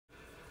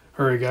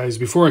All right, guys,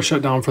 before I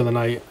shut down for the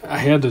night, I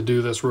had to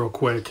do this real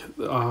quick.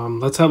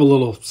 Let's have a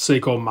little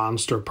Seiko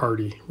Monster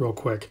party real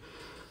quick.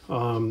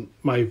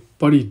 My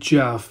buddy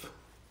Jeff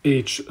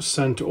H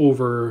sent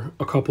over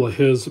a couple of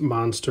his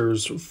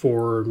monsters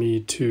for me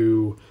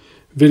to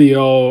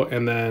video,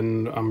 and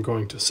then I'm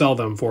going to sell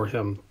them for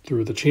him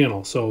through the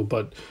channel.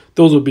 But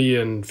those will be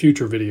in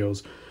future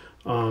videos.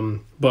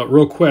 But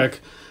real quick,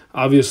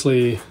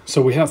 obviously,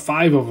 so we have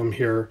 5 of them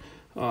here.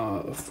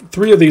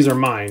 3 of these are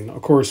mine.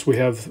 Of course, we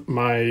have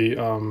my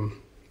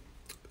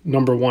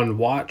 #1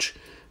 watch,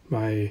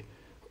 my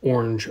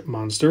orange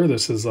monster.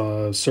 This is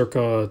a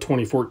circa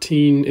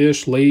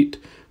 2014-ish late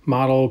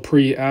model,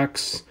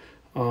 pre-X.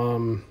 I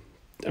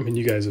mean,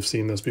 you guys have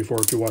seen this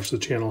before if you watch the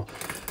channel.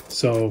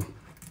 So,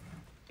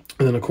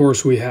 and then of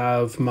course we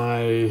have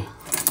my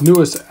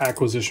newest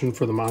acquisition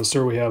for the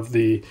monster. We have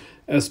the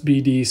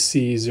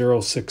SBDC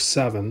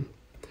 067.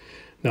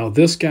 Now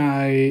this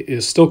guy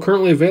is still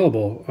currently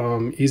available.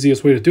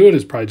 Easiest way to do it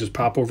is probably just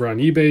pop over on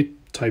eBay,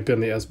 type in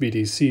the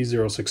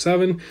SBDC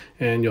 067,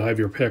 and you'll have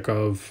your pick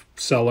of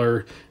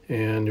seller,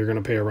 and you're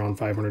going to pay around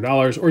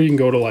 $500. Or you can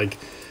go to like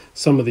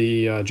some of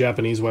the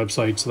Japanese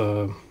websites,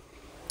 the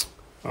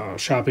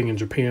shopping in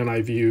Japan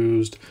I've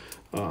used.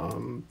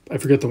 I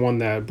forget the one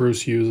that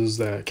Bruce uses,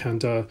 that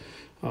Kenta.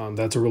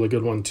 That's a really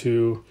good one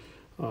too.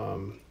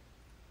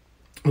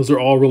 Those are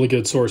all really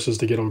good sources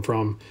to get them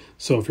from.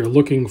 So if you're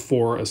looking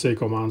for a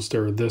Seiko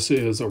Monster, this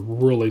is a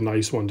really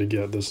nice one to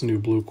get, this new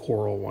blue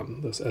coral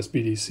one, this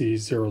SBDC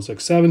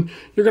 067.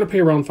 You're going to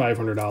pay around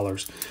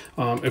 $500.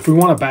 If we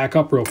want to back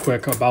up real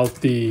quick about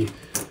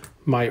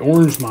my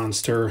orange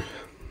monster,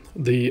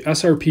 the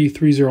SRP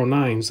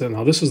 309s,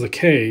 now this is the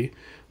K,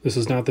 this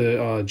is not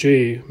the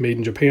J made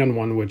in Japan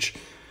one, which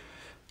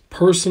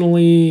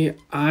personally,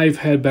 I've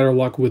had better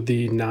luck with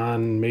the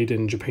non-made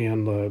in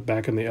Japan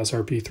back in the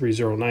SRP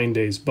 309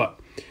 days. But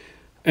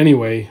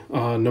anyway,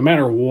 no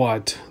matter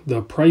what,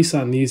 the price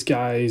on these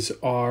guys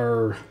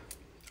are,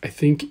 I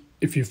think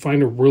if you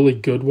find a really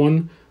good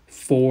one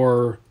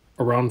for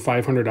around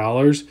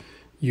 $500,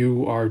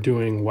 you are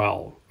doing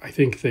well. I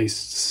think they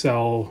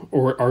sell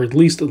or are at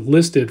least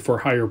listed for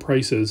higher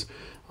prices.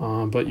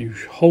 But you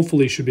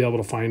hopefully should be able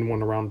to find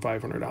one around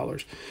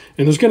 $500.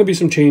 And there's going to be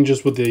some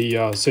changes with the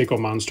Seiko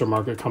Monster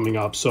market coming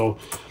up. So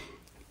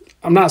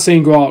I'm not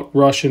saying go out,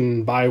 rush,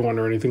 and buy one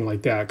or anything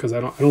like that, because I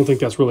don't think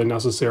that's really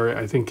necessary.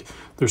 I think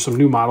there's some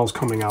new models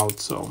coming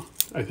out. So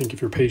I think if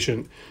you're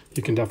patient,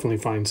 you can definitely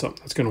find something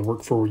that's going to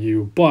work for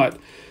you. But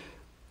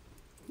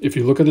if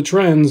you look at the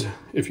trends,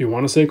 if you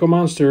want a Seiko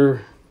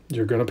Monster,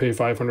 you're going to pay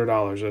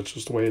 $500. That's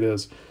just the way it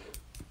is.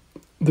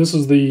 This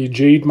is the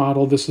jade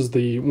model. This is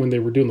the, when they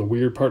were doing the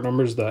weird part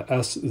numbers, the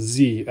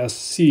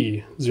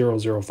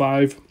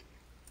SC005.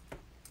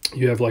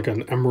 You have like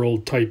an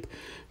emerald type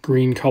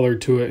green color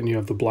to it, and you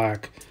have the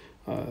black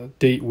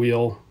date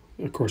wheel.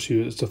 Of course,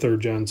 it's a 3rd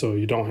gen, so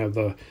you don't have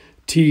the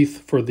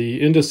teeth for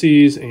the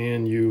indices,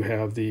 and you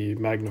have the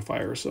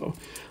magnifier. So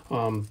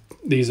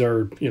these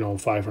are,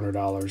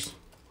 $500.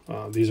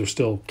 These are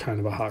still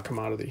kind of a hot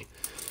commodity.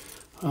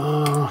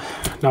 Now,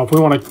 if we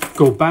want to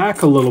go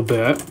back a little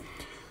bit,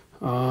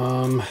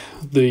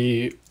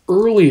 the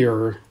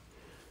earlier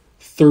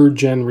 3rd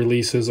gen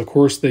releases, of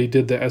course, they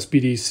did the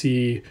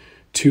SBDC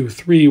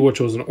 2.3, which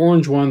was an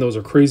orange one. Those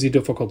are crazy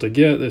difficult to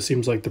get. It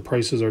seems like the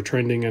prices are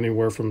trending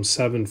anywhere from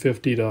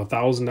 $750 to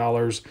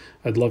 $1,000.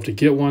 I'd love to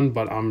get one,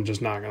 but I'm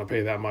just not going to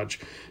pay that much.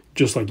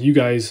 Just like you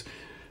guys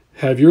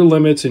have your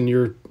limits, and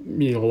a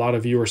lot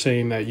of you are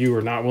saying that you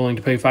are not willing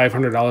to pay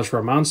 $500 for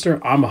a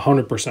monster. I'm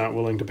 100%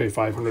 willing to pay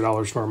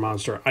 $500 for a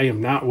monster. I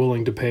am not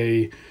willing to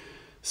pay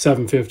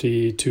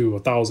 $750 to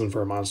 $1,000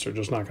 for a monster.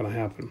 Just not going to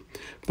happen.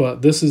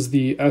 But this is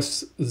the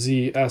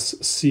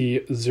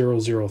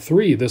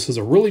SZSC003. This is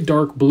a really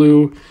dark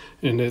blue,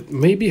 and it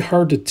may be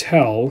hard to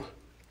tell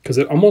because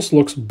it almost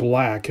looks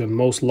black in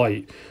most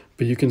light,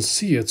 but you can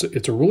see it's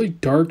a really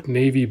dark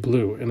navy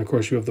blue. And of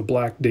course, you have the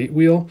black date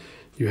wheel.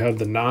 You have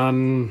the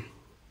non-tooth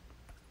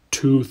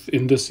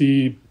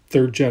indice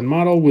 3rd gen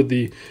model with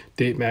the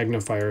date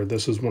magnifier.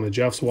 This is one of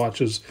Jeff's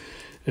watches,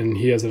 and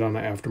he has it on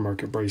an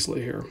aftermarket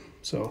bracelet here.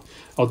 So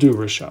I'll do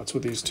wrist shots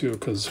with these too,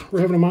 because we're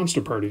having a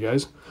monster party,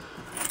 guys.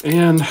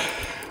 And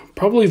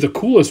probably the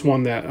coolest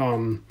one that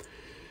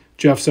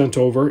Jeff sent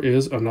over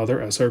is another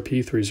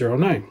SRP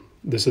 309.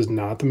 This is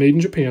not the made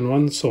in Japan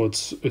one, so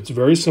it's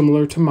very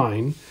similar to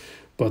mine,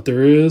 but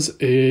there is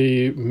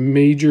a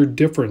major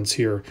difference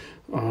here.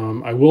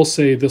 I will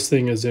say this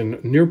thing is in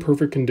near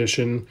perfect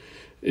condition.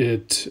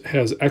 It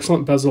has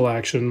excellent bezel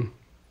action.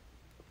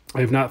 I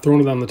have not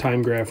thrown it on the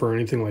time graph or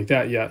anything like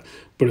that yet,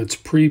 but it's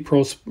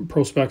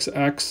pre-Prospex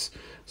X,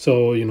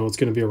 so it's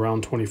going to be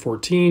around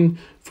 2014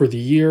 for the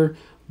year.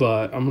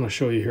 But I'm going to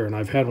show you here, and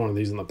I've had one of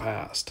these in the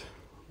past.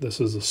 This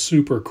is a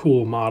super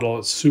cool model.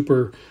 It's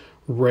super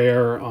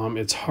rare.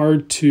 It's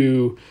hard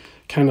to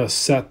kind of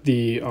set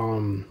the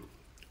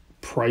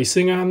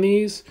pricing on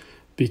these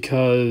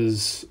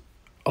because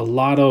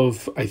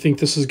I think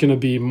this is going to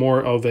be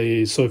more of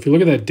a, so if you look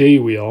at that day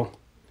wheel,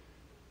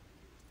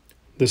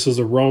 This is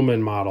a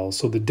Roman model.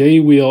 So the day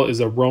wheel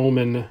is a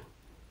Roman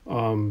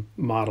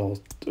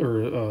model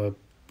or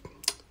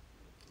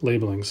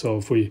labeling. So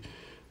if we,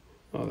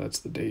 oh, that's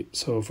the date.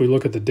 So if we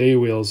look at the day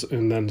wheels,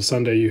 and then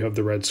Sunday you have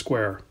the red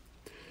square.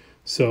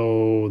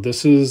 So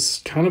this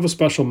is kind of a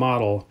special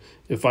model.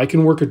 If I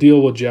can work a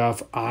deal with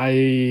Jeff,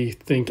 I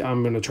think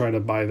I'm going to try to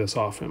buy this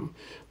off him.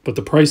 But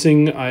the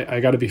pricing, I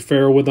got to be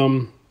fair with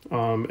him,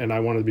 and I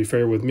want to be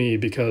fair with me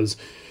because,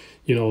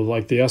 you know,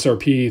 like the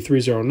SRP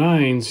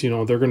 309s, you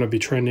know, they're going to be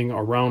trending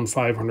around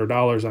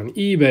 $500 on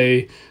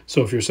eBay.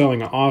 So if you're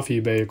selling it off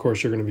eBay, of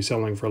course, you're going to be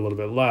selling for a little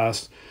bit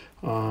less.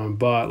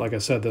 But like I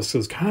said, this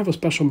is kind of a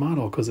special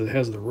model because it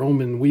has the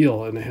Roman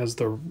wheel and it has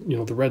the, you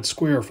know, the red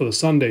square for the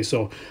Sunday.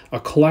 So a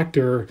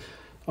collector,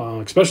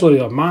 especially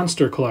a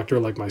monster collector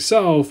like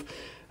myself,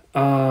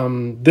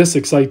 this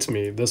excites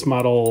me. This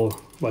model,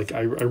 like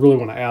I really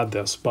want to add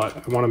this, but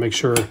I want to make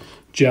sure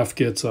Jeff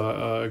gets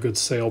a good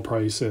sale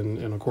price.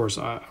 And of course,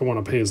 I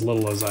want to pay as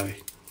little as I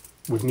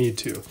would need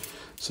to.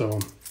 So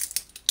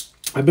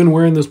I've been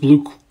wearing this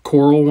blue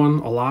coral one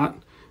a lot.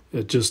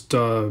 It just...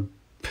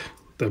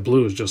 the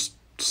blue is just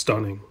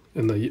stunning,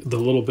 and the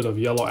little bit of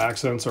yellow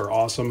accents are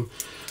awesome.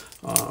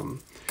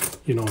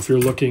 You know, if you're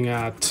looking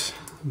at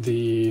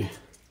the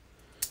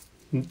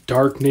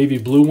dark navy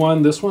blue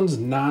one, this one's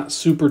not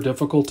super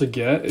difficult to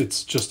get.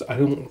 It's just, I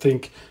don't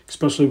think,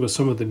 especially with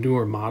some of the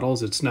newer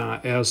models, it's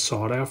not as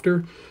sought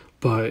after,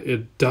 but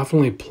it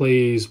definitely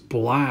plays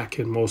black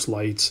in most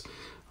lights.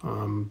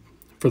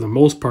 For the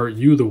most part,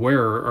 you, the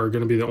wearer, are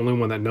going to be the only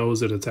one that knows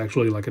that it's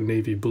actually like a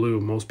navy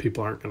blue. Most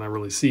people aren't going to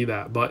really see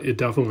that, but it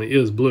definitely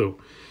is blue.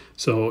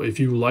 So if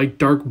you like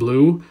dark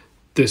blue,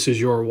 this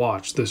is your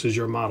watch. This is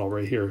your model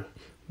right here,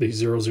 the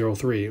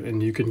 003,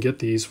 and you can get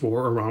these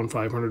for around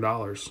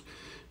 $500.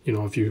 You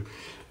know, if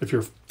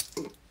you're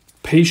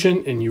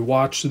patient and you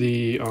watch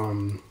the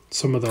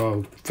some of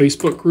the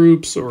Facebook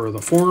groups or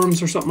the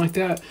forums or something like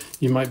that,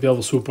 you might be able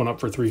to swoop one up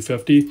for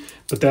 $350.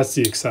 But that's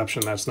the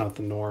exception. That's not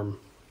the norm.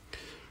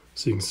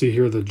 So you can see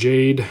here the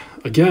jade.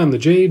 Again, the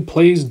jade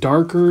plays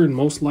darker in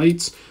most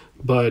lights,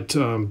 but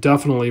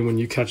definitely when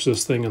you catch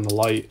this thing in the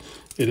light,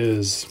 it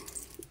is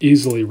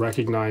easily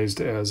recognized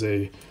as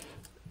a,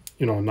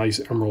 you know, a nice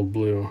emerald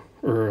blue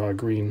or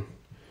green.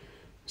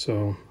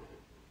 So,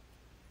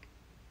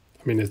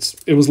 I mean,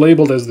 it was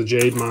labeled as the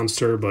Jade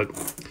Monster, but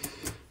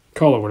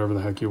call it whatever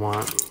the heck you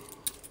want.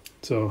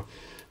 So,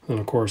 then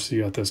of course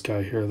you got this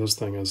guy here. This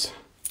thing is,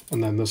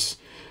 and then this.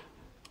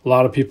 A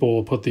lot of people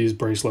will put these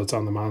bracelets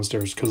on the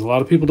Monsters because a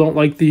lot of people don't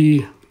like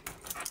the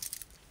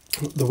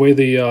way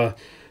the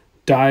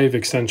dive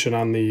extension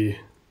on the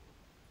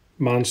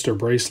Monster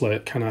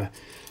bracelet kind of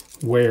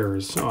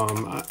wears.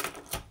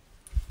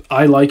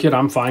 I like it.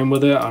 I'm fine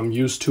with it. I'm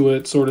used to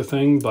it, sort of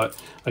thing. But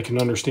I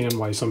can understand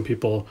why some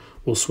people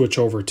will switch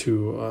over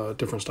to a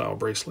different style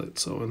bracelet.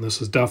 So, and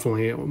this is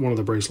definitely one of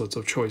the bracelets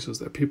of choices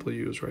that people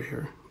use right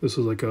here. This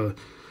is like a,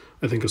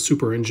 I think, a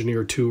Super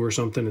Engineer 2 or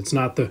something. It's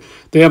not the...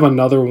 They have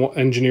another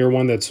Engineer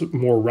one that's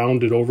more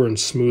rounded over and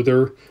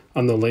smoother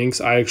on the links.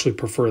 I actually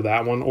prefer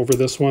that one over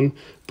this one.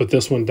 But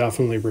this one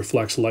definitely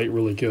reflects light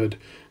really good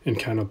and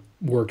kind of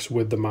works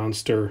with the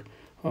Monster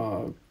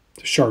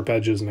sharp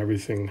edges and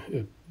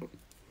everything.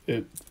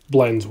 It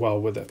blends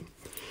well with it.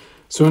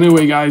 So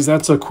anyway, guys,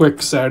 that's a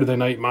quick Saturday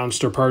night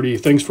Monster party.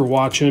 Thanks for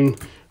watching.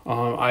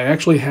 I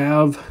actually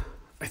have,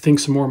 I think,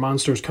 some more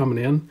Monsters coming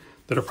in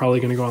that are probably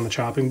going to go on the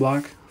chopping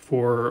block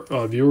for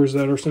viewers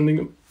that are sending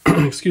them,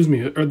 excuse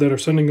me, or that are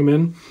sending them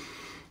in.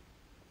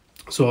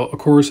 So, of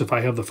course, if I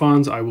have the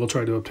funds, I will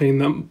try to obtain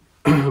them.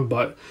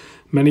 But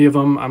many of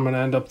them I'm going to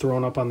end up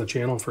throwing up on the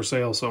channel for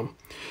sale. So,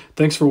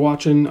 thanks for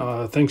watching.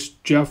 Thanks,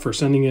 Jeff, for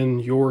sending in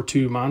your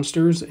 2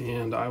 Monsters.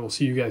 And I will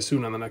see you guys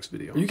soon on the next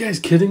video. Are you guys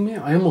kidding me?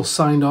 I almost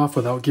signed off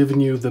without giving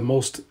you the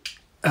most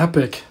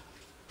epic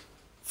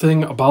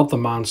thing about the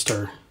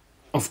Monster.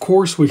 Of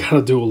course, we got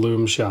to do a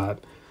loom shot.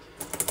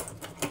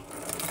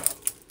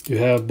 You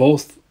have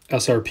both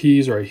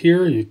SRPs right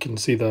here. You can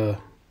see the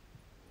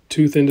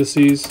tooth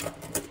indices.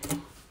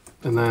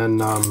 And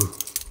then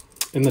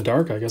in the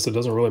dark, I guess it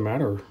doesn't really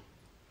matter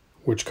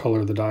which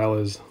color the dial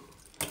is.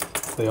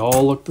 They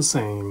all look the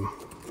same.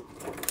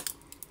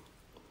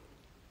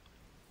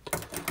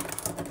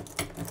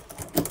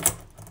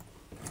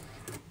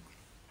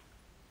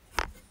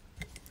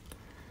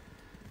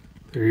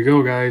 There you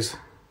go, guys.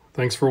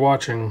 Thanks for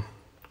watching.